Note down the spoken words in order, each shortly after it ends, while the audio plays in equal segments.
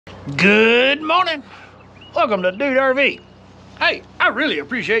Good morning. Welcome to DudeRV. Hey, I really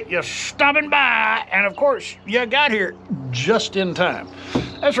appreciate you stopping by. And of course, you got here just in time.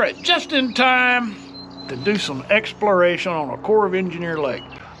 That's right, just in time to do some exploration on a Corps of Engineer lake.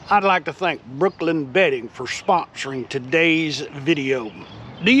 I'd like to thank Brooklyn Bedding for sponsoring today's video.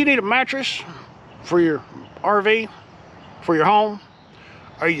 Do you need a mattress for your RV, for your home?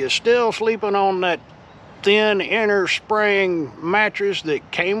 Are you still sleeping on that thin inner spring mattress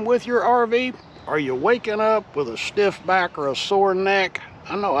that came with your RV? Are you waking up with a stiff back or a sore neck?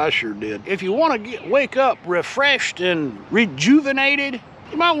 I know I sure did. If you want to wake up refreshed and rejuvenated,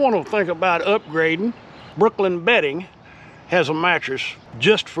 you might want to think about upgrading. Brooklyn Bedding has a mattress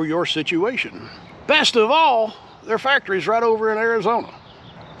just for your situation. Best of all, their factory's right over in Arizona.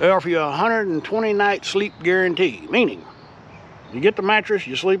 They offer you a 120-night sleep guarantee, meaning you get the mattress,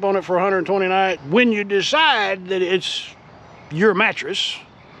 you sleep on it for 120 nights. When you decide that it's your mattress,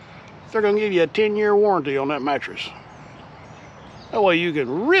 they're gonna give you a 10-year warranty on that mattress. That way you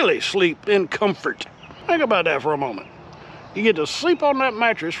can really sleep in comfort. Think about that for a moment. You get to sleep on that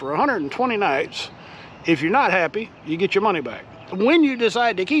mattress for 120 nights. If you're not happy, you get your money back. When you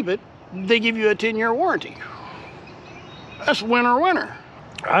decide to keep it, they give you a 10-year warranty. That's winner.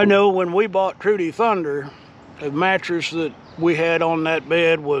 I know when we bought Trudy Thunder, the mattress that we had on that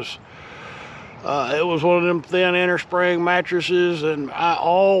bed was it was one of them thin inner spring mattresses, and I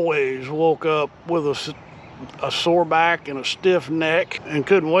always woke up with a sore back and a stiff neck and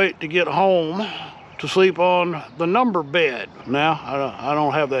couldn't wait to get home to sleep on the number bed. Now I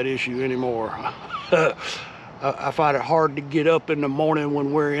don't have that issue anymore. I find it hard to get up in the morning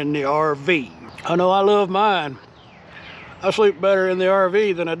when we're in the RV. I know I love mine. I sleep better in the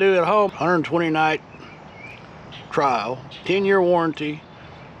RV than I do at home. 120-night trial, 10-year warranty,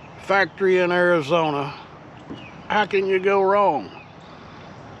 factory in Arizona. How can you go wrong?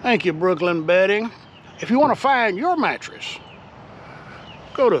 Thank you, Brooklyn Bedding. If you want to find your mattress,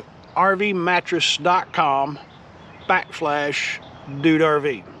 go to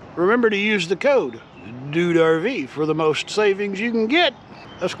rvmattress.com/DudeRV. Remember to use the code DudeRV for the most savings you can get.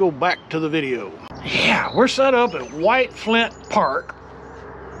 Let's go back to the video. Yeah, we're set up at White Flint Park,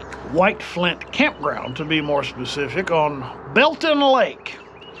 White Flint Campground to be more specific, on Belton Lake.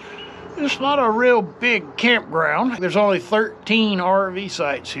 It's not a real big campground. There's only 13 RV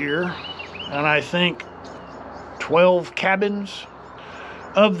sites here, and I think 12 cabins.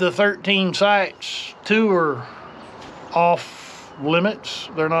 Of the 13 sites, 2 are off limits.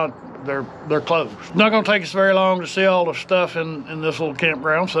 They're closed. It's not gonna take us very long to see all the stuff in this little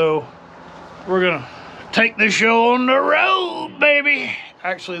campground, so we're gonna take this show on the road, baby.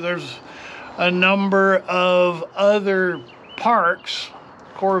 Actually, there's a number of other parks,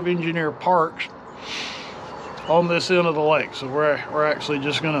 Corps of Engineer parks, on this end of the lake. So we're actually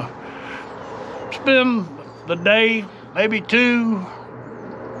just gonna spend the day, maybe 2,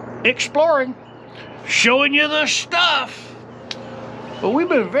 exploring, showing you the stuff. But we've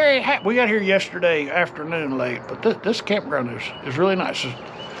been very happy. We got here yesterday afternoon late, but this campground is really nice.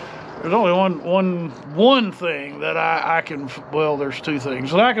 There's only one thing that I can, well, there's 2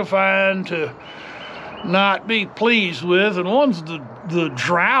 things that I can find to not be pleased with, and one's the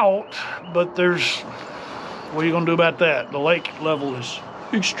drought, but what are you gonna do about that? The lake level is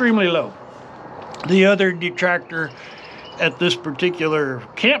extremely low. The other detractor at this particular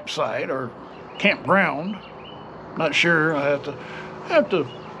campsite or campground, not sure, I have to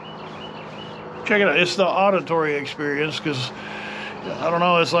check it out. It's the auditory experience, because I don't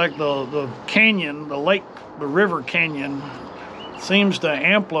know, it's like the canyon, the river canyon seems to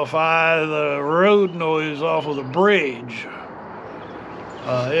amplify the road noise off of the bridge.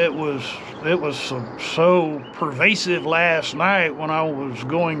 It was so pervasive last night when I was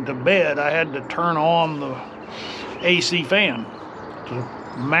going to bed. I had to turn on the AC fan to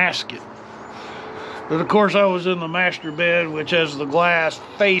mask it. But of course I was in the master bed, which has the glass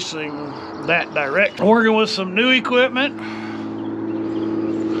facing that direction. Working with some new equipment.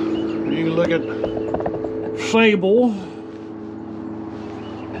 You can look at Sable,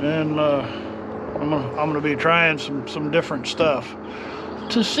 and I'm gonna be trying some different stuff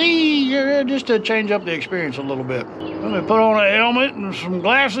to see, just to change up the experience a little bit. Let me put on a helmet and some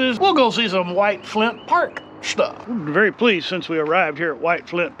glasses. We'll go see some White Flint Park stuff. I'm very pleased since we arrived here at White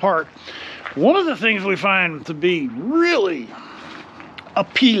Flint Park. One of the things we find to be really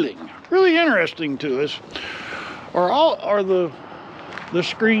appealing, really interesting to us, are the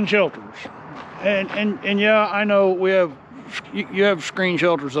screen shelters. And yeah, I know you have screen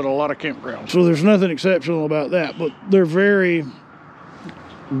shelters at a lot of campgrounds, so there's nothing exceptional about that, but they're very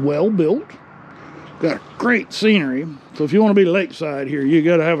well built. Got great scenery. So if you want to be lakeside here, you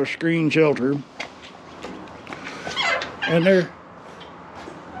got to have a screen shelter. And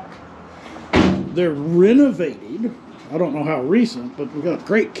they're renovated. I don't know how recent, but we've got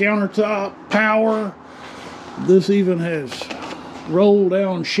great countertop, power. This even has roll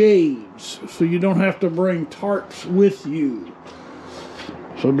down shades, so you don't have to bring tarps with you.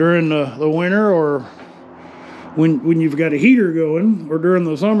 So during the winter, or when you've got a heater going, or during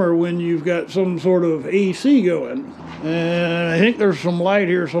the summer when you've got some sort of AC going. And I think there's some light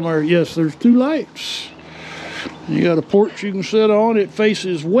here somewhere. Yes, there's 2 lights. You got a porch you can sit on. It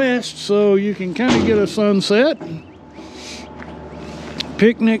faces west, so you can kind of get a sunset.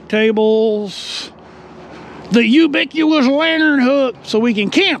 Picnic tables. The ubiquitous lantern hook, so we can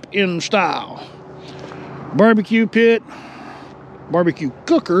camp in style. Barbecue pit, barbecue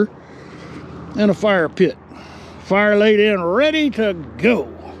cooker, and a fire pit. Fire laid in, ready to go.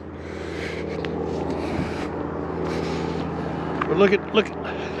 But look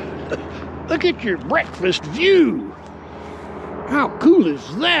at your breakfast view. How cool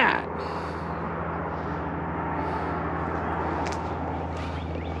is that?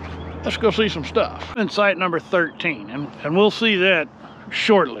 Let's go see some stuff. In site number 13, and we'll see that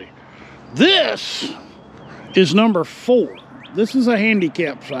shortly. This is number 4. This is a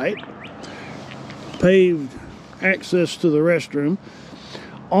handicap site. Paved access to the restroom.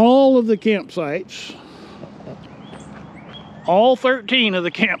 All of the campsites, all 13 of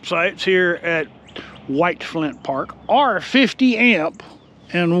the campsites here at White Flint Park are 50 amp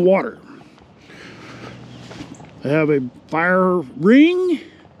and water. They have a fire ring,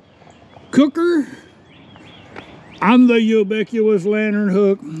 cooker, and the ubiquitous lantern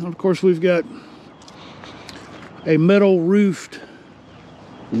hook. Of course, we've got a metal roofed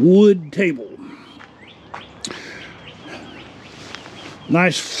wood table.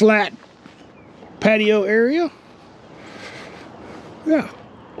 Nice flat patio area. Yeah.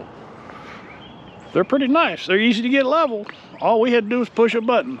 They're pretty nice. They're easy to get leveled. All we had to do was push a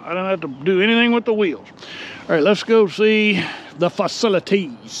button. I don't have to do anything with the wheels. All right, let's go see the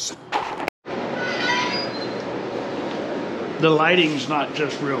facilities. The lighting's not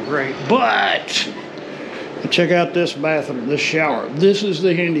just real great, but check out this bathroom, this shower. This is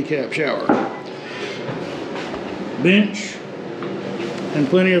the handicap shower. Bench and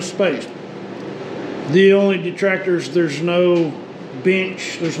plenty of space. The only detractors, there's no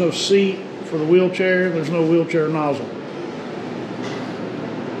bench, there's no seat for the wheelchair, there's no wheelchair nozzle.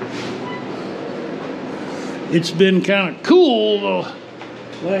 It's been kind of cool though.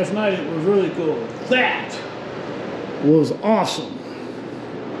 Last night it was really cool. That was awesome.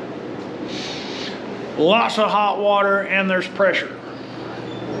 Lots of hot water and there's pressure.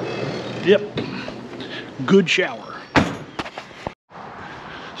 Yep, good shower.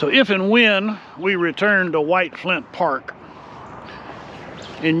 So if and when we return to White Flint Park,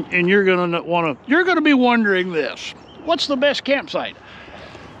 and you're gonna be wondering this: what's the best campsite?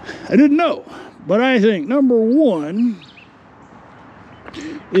 I didn't know, but I think number 1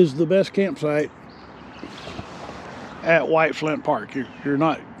 is the best campsite at White Flint Park.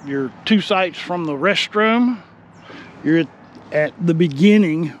 You're 2 sites from the restroom. You're at the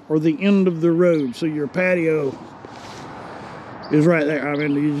beginning or the end of the road, so your patio is right there. I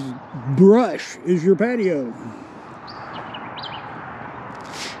mean, brush is your patio.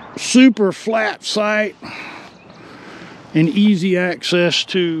 Super flat site and easy access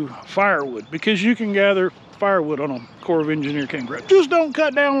to firewood, because you can gather firewood on a Corps of Engineer campground. Just don't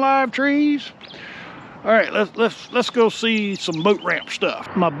cut down live trees. All right, let's go see some boat ramp stuff.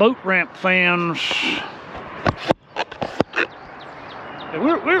 My boat ramp fans, we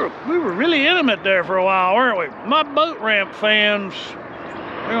were really intimate there for a while, weren't we? My boat ramp fans,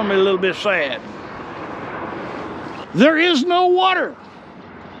 they're gonna be a little bit sad. There is no water.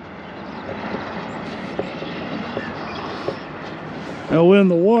 Now, when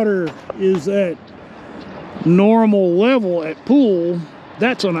the water is at normal level at pool,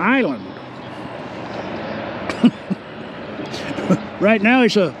 that's an island. Right now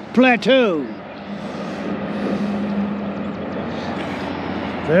it's a plateau.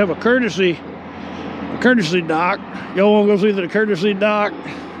 They have a courtesy dock. Y'all want to go see the courtesy dock?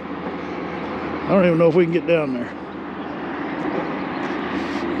 I don't even know if we can get down there.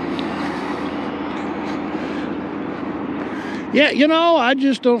 Yeah, you know, I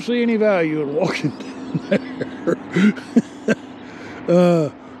just don't see any value in walking down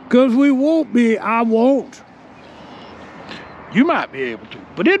there. Because we won't be, I won't. You might be able to,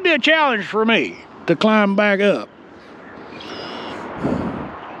 but it'd be a challenge for me to climb back up.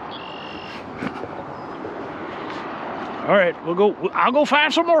 All right, I'll go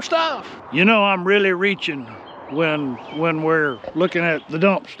find some more stuff. You know, I'm really reaching when we're looking at the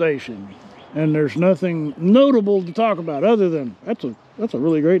dump station, and there's nothing notable to talk about other than that's a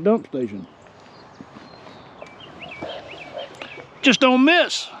really great dump station. Just don't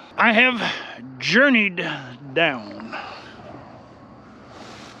miss. I have journeyed down.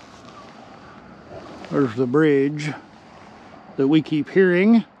 There's the bridge that we keep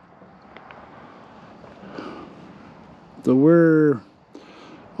hearing. So where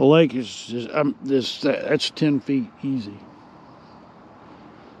the lake is that's 10 feet easy.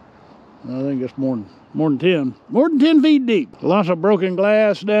 I think it's more than 10 feet deep. Lots of broken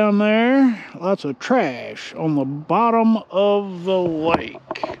glass down there. Lots of trash on the bottom of the lake.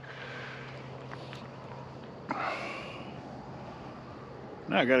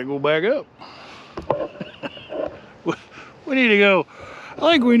 Now I gotta go back up. We need to go,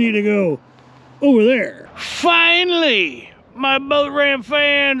 I think we need to go over there. Finally, my boat ramp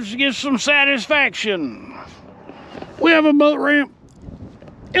fans get some satisfaction. We have a boat ramp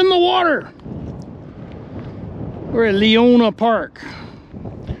in the water. We're at Leona Park.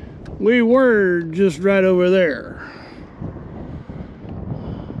 We were just right over there.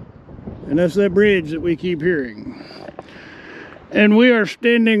 And that's that bridge that we keep hearing. And we're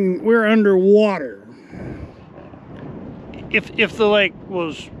underwater. If the lake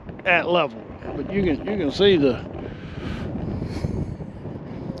was at level. But you can see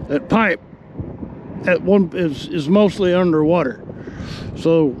that pipe at one is mostly underwater.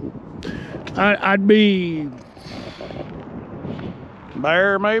 So I'd be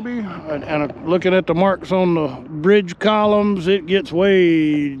there maybe, and looking at the marks on the bridge columns, it gets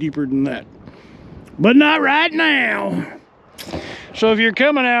way deeper than that. But not right now. So if you're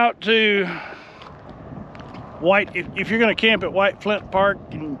coming out to if you're going to camp at White Flint Park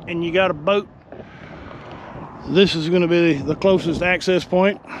and you got a boat, this is going to be the closest access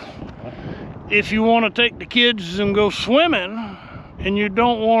point. If you want to take the kids and go swimming and you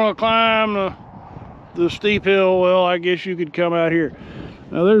don't want to climb the steep hill, well, I guess you could come out here.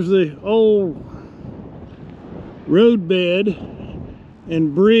 Now there's the old roadbed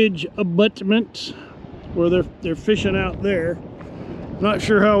and bridge abutments where they're fishing out there. Not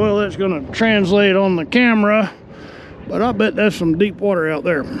sure how well that's going to translate on the camera, but I bet that's some deep water out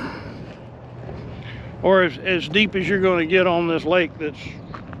there. Or as deep as you're going to get on this lake that's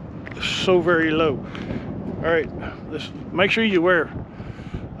so very low. All right, make sure you wear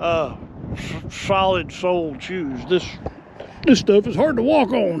solid soled shoes. This stuff is hard to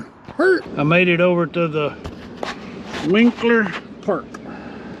walk on. Hurt. I made it over to the Winkler Park.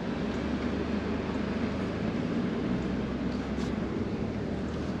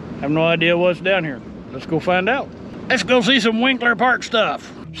 I have no idea what's down here. Let's go find out. Let's go see some Winkler Park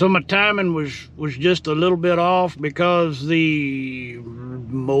stuff. So my timing was just a little bit off because the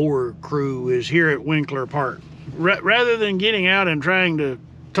mower crew is here at Winkler Park. Rather than getting out and trying to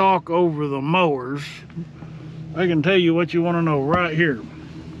talk over the mowers, I can tell you what you want to know right here.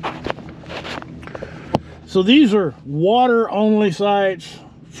 So these are water only sites,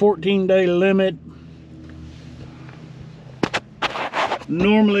 14-day limit.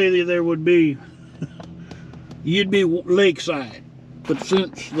 Normally there would be, you'd be lakeside, but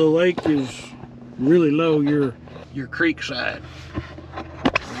since the lake is really low, you're creek side.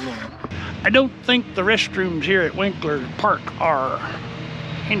 I don't think the restrooms here at Winkler Park are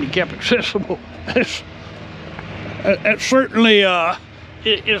handicap accessible. That certainly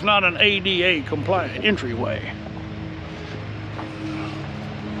it is not an ADA compliant entryway.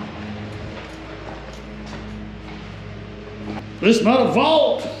 It's not a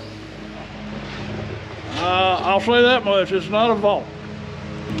vault. I'll say that much, it's not a vault.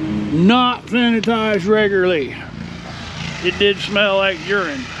 Not sanitized regularly. It did smell like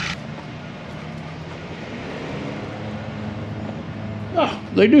urine. Oh,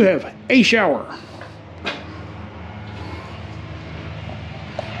 they do have a shower.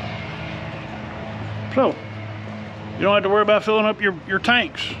 So, you don't have to worry about filling up your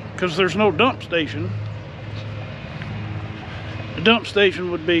tanks because there's no dump station. The dump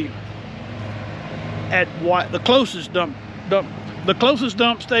station would be at the closest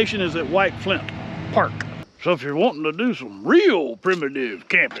dump station is at White Flint Park. So if you're wanting to do some real primitive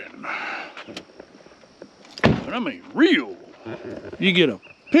camping, and I mean real, you get a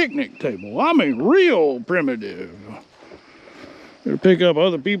picnic table. I mean real primitive. You pick up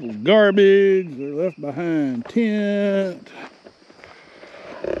other people's garbage, their left behind tent.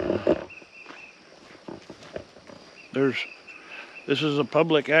 This is a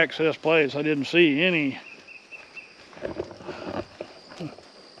public access place. I didn't see any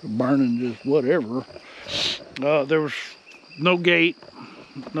burning just whatever. There was no gate,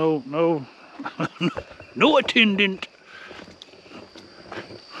 no no attendant.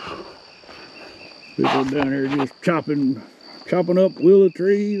 People down here just chopping up willow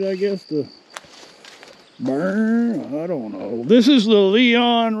trees, I guess, to burn. I don't know. This is the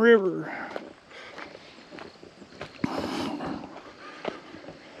Leon River.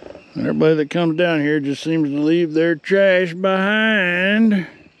 And everybody that comes down here just seems to leave their trash behind.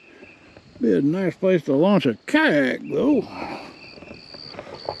 Be a nice place to launch a kayak, though.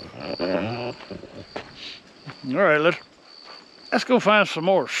 All right, let's go find some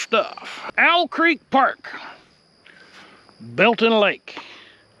more stuff. Owl Creek Park, Belton Lake.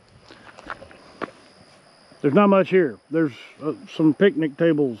 There's not much here. There's some picnic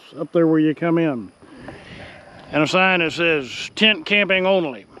tables up there where you come in, and a sign that says tent camping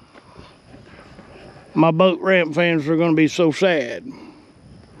only. My boat ramp fans are going to be so sad.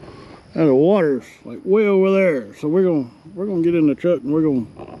 And the water's like way over there, so we're gonna get in the truck and we're gonna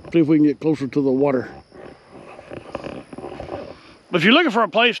see if we can get closer to the water. But if you're looking for a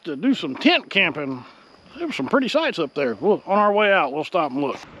place to do some tent camping, there's some pretty sites up there. On our way out, we'll stop and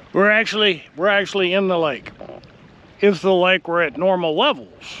look. We're actually in the lake. If the lake were at normal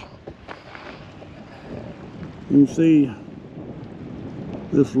levels, you can see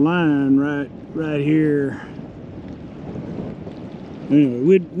this line right here. Anyway,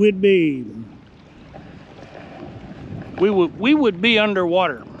 we would be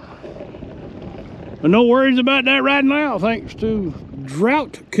underwater. But no worries about that right now, thanks to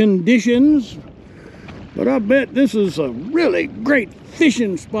drought conditions. But I bet this is a really great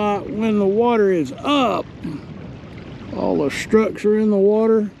fishing spot when the water is up. All the structure in the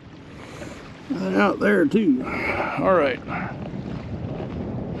water and out there too. All right.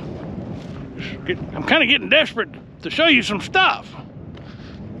 I'm kind of getting desperate to show you some stuff.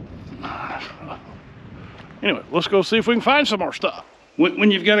 Anyway, let's go see if we can find some more stuff. When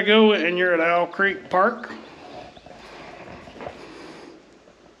you've got to go and you're at Owl Creek Park,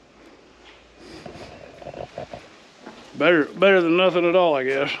 better than nothing at all, I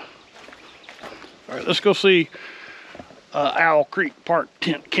guess. All right, let's go see Owl Creek Park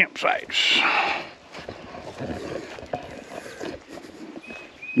tent campsites.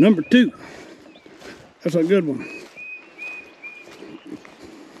 Number 2. That's a good one.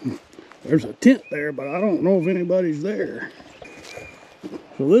 There's a tent there, but I don't know if anybody's there.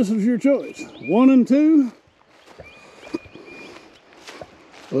 So this is your choice. 1 and 2.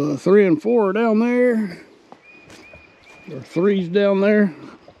 3 and 4 are down there. Or 3's down there.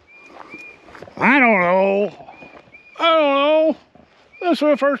 I don't know. This is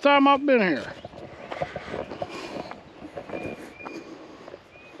the first time I've been here.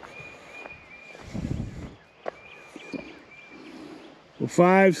 So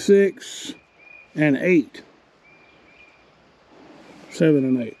 5, 6, and 8. 7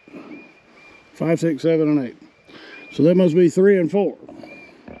 and 8. 5, 6, 7, and 8. So that must be 3 and 4.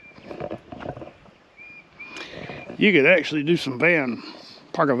 You could actually do some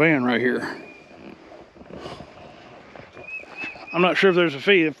park a van right here. I'm not sure if there's a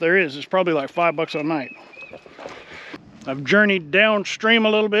fee. If there is, it's probably like $5 a night. I've journeyed downstream a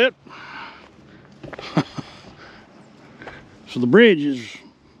little bit. So the bridge is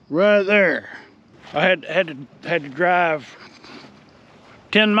right there. I had to drive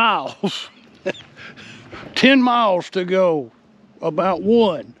 10 miles. 10 miles to go about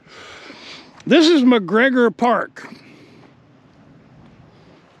 1. This is McGregor Park.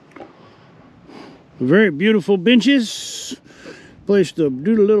 Very beautiful benches. Place to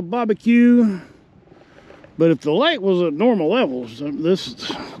do a little barbecue. But if the lake was at normal levels,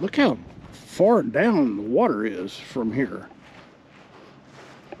 look how far down the water is from here.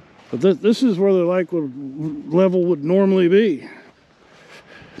 But this is where the lake level would normally be.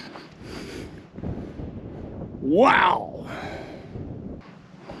 Wow!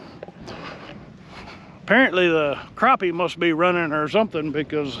 Apparently the crappie must be running or something,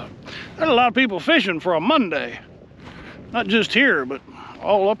 because there's a lot of people fishing for a Monday. Not just here, but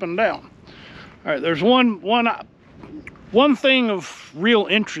all up and down. All right, there's one thing of real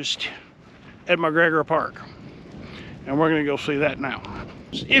interest at McGregor Park, and we're gonna go see that now.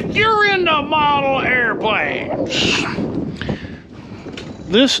 If you're into model airplanes,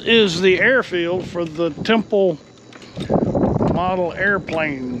 this is the airfield for the Temple Model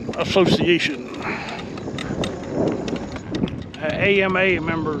Airplane Association. AMA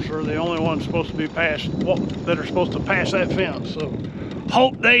members are the only ones supposed to be that are supposed to pass that fence. So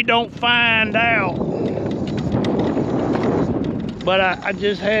hope they don't find out. But I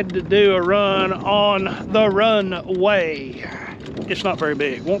just had to do a run on the runway. It's not very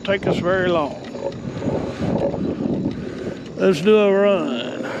big. Won't take us very long. Let's do a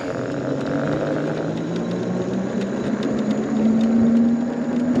run.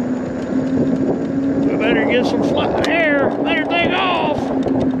 We better get some air. Better take off.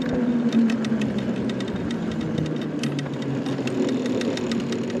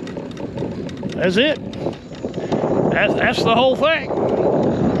 That's it. That's the whole thing.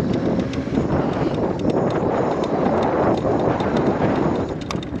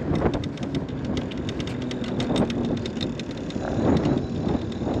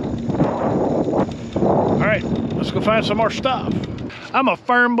 All right, let's go find some more stuff. I'm a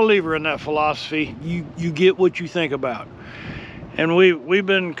firm believer in that philosophy. You get what you think about. And we've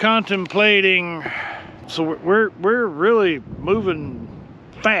been contemplating, so we're really moving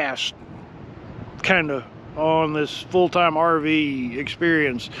fast, kind of, on this full-time RV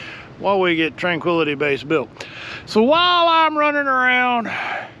experience while we get Tranquility Base built. So while I'm running around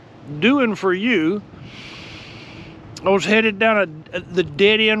doing for you, I was headed down the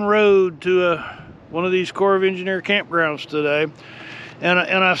dead-end road to one of these Corps of Engineer campgrounds today, and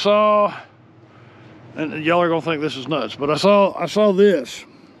I saw, and y'all are gonna think this is nuts, but I saw this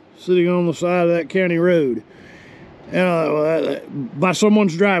sitting on the side of that county road, and by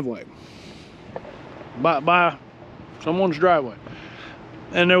someone's driveway. By someone's driveway,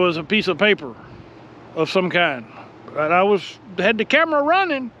 and there was a piece of paper of some kind, and I had the camera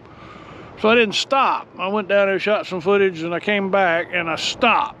running, so I didn't stop. I went down there, shot some footage, and I came back and I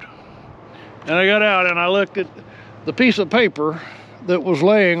stopped, and I got out and I looked at the piece of paper that was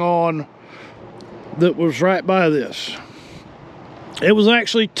laying on, that was right by this. It was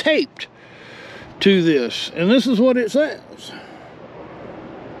actually taped to this, and this is what it says.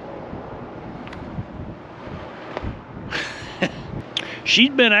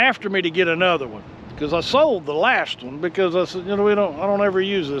 She'd been after me to get another one because I sold the last one because I said, you know, I don't ever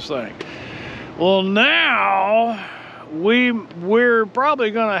use this thing. Well, now we're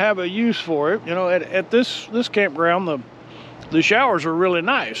probably going to have a use for it. You know, at this campground, the showers are really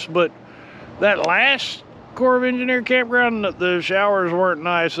nice, but that last Corps of Engineer campground, the showers weren't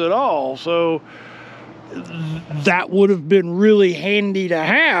nice at all. So that would have been really handy to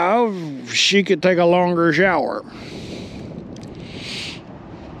have. She could take a longer shower.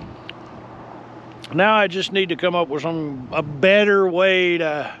 Now I just need to come up with a better way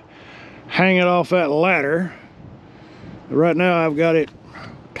to hang it off that ladder. Right now I've got it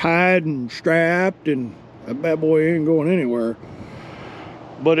tied and strapped, and that bad boy ain't going anywhere.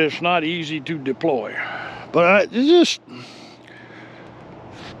 But it's not easy to deploy. But if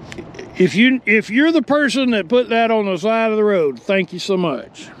you're the person that put that on the side of the road, thank you so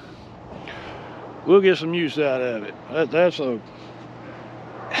much. We'll get some use out of it.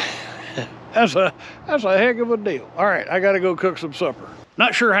 That's a heck of a deal. All right, I gotta go cook some supper.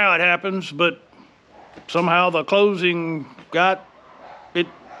 Not sure how it happens, but somehow the closing got it.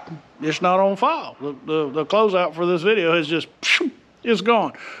 It's not on file. The closeout for this video is just, it's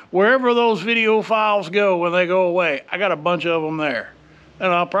gone. Wherever those video files go when they go away, I got a bunch of them there,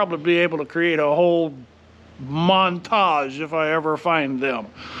 and I'll probably be able to create a whole montage if I ever find them.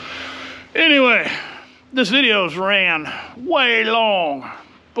 Anyway, this video's ran way long,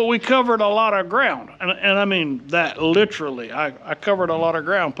 but we covered a lot of ground, and I mean that literally. I covered a lot of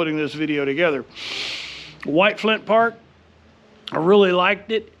ground putting this video together. White Flint Park, I really liked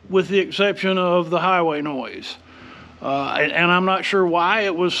it, with the exception of the highway noise. And I'm not sure why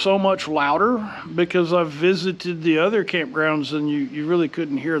it was so much louder, because I've visited the other campgrounds and you really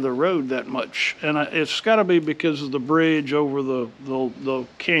couldn't hear the road that much. And it's got to be because of the bridge over the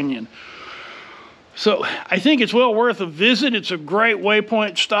canyon. So I think it's well worth a visit. It's a great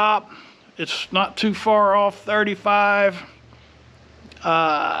waypoint stop. It's not too far off 35.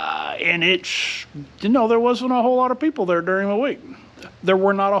 And it's, you know, there wasn't a whole lot of people there during the week. There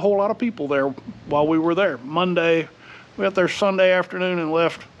were not a whole lot of people there while we were there. Monday, we got there Sunday afternoon and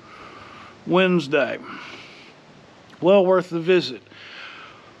left Wednesday. Well worth the visit.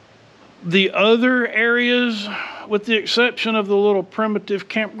 The other areas, with the exception of the little primitive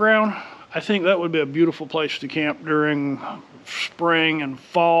campground, I think that would be a beautiful place to camp during spring and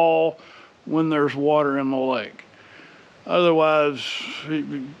fall when there's water in the lake. Otherwise,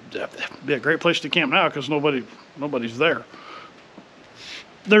 it'd be a great place to camp now because nobody's there.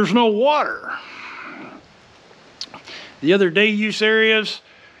 There's no water. The other day use areas,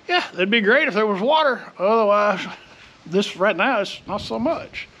 yeah, that'd be great if there was water. Otherwise, this right now is not so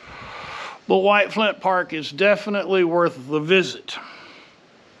much. But White Flint Park is definitely worth the visit.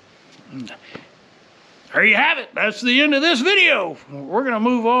 There you have it. That's the end of this video. We're going to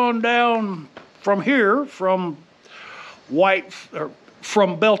move on down from here, from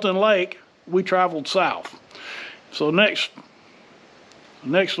Belton Lake. We traveled south. So next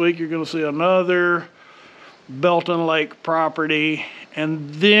Next week, you're going to see another Belton Lake property,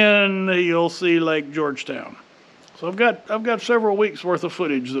 and then you'll see Lake Georgetown. So I've got several weeks worth of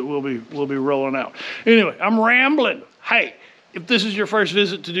footage that we'll be rolling out. Anyway, I'm rambling. Hey, if this is your first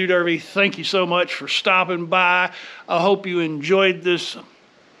visit to DudeRV, thank you so much for stopping by. I hope you enjoyed this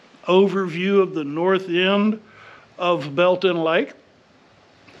overview of the north end of Belton Lake.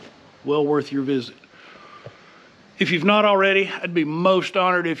 Well worth your visit. If you've not already, I'd be most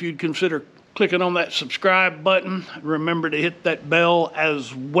honored if you'd consider clicking on that subscribe button. Remember to hit that bell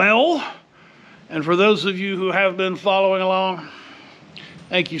as well. And for those of you who have been following along,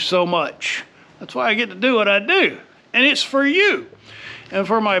 thank you so much. That's why I get to do what I do. And it's for you. And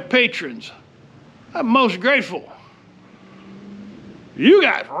for my patrons, I'm most grateful. You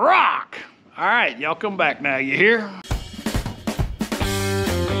guys rock. All right, y'all come back now, you hear?